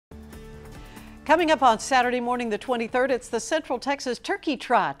Coming up on Saturday morning, the 23rd, it's the Central Texas Turkey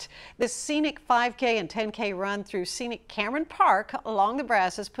Trot. This scenic 5K and 10K run through scenic Cameron Park along the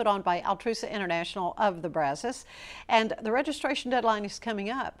Brazos, put on by Altrusa International of the Brazos. And the registration deadline is coming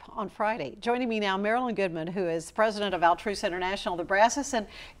up on Friday. Joining me now, Marilyn Goodman, who is president of Altrusa International of the Brazos. And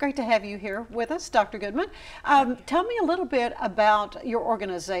great to have you here with us, Dr. Goodman. Tell me a little bit about your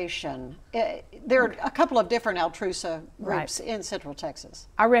organization. There are a couple of different Altrusa groups in Central Texas.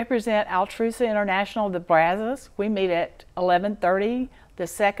 I represent Altrusa International of the Brazos. We meet at 11:30 the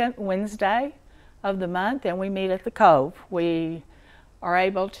second Wednesday of the month, and we meet at the Cove. We are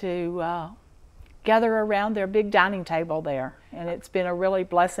able to gather around their big dining table there, and it's been a really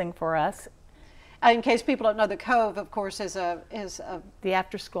blessing for us. In case people don't know, the Cove, of course, is the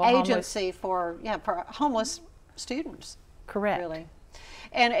after-school agency for homeless students. Correct. Really.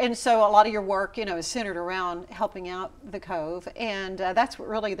 And so a lot of your work, is centered around helping out the Cove, and that's what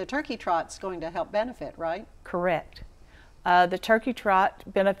really the Turkey Trot's going to help benefit, right? Correct. The Turkey Trot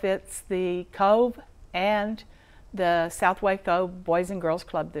benefits the Cove and the South Waco Boys and Girls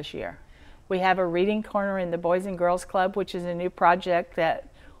Club this year. We have a reading corner in the Boys and Girls Club, which is a new project that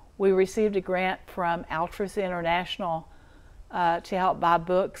we received a grant from Altrusa International to help buy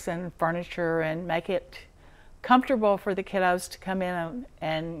books and furniture and make it comfortable for the kiddos to come in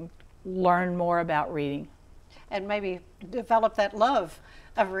and learn more about reading. And maybe develop that love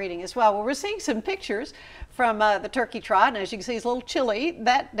of reading as well. Well, we're seeing some pictures from the Turkey Trot, and as you can see, it's a little chilly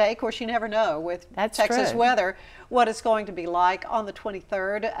that day. Of course, you never know with Texas weather what it's going to be like on the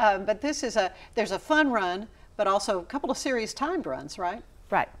 23rd. But there's a fun run, but also a couple of serious timed runs, right?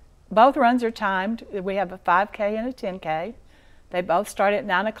 Right. Both runs are timed. We have a 5K and a 10K. They both start at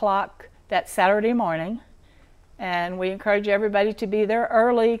 9 o'clock that Saturday morning. And we encourage everybody to be there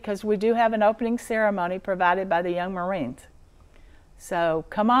early because we do have an opening ceremony provided by the Young Marines. So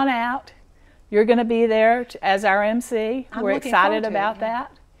come on out. You're going to be there as our MC. We're excited about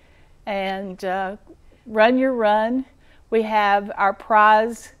that. And run your run. We have our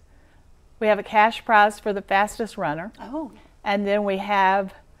prize. We have a cash prize for the fastest runner. Oh. And then we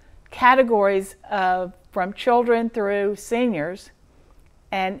have categories from children through seniors.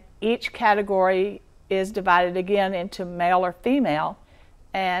 And each category is divided again into male or female,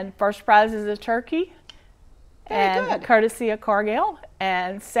 and first prize is a turkey, courtesy of Cargill,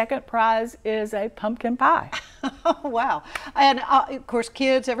 and second prize is a pumpkin pie. Oh, wow. And of course,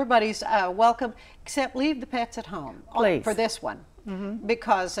 kids, everybody's welcome, except leave the pets at home. Please. For this one,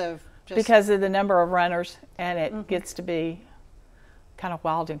 because of the number of runners, and it gets to be kind of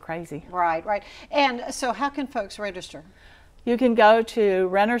wild and crazy. Right, right. And so how can folks register? You can go to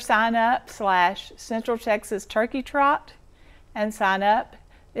runnersignup/Central Texas Turkey Trot and sign up.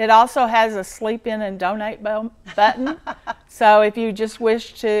 It also has a sleep in and donate button. So if you just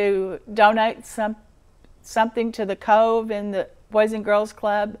wish to donate something to the Cove and the Boys and Girls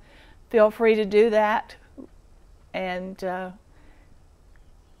Club, feel free to do that. And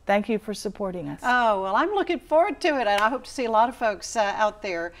thank you for supporting us. Oh, well, I'm looking forward to it, and I hope to see a lot of folks out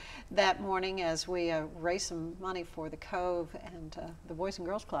there that morning as we raise some money for the Cove and the Boys and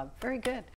Girls Club. Very good.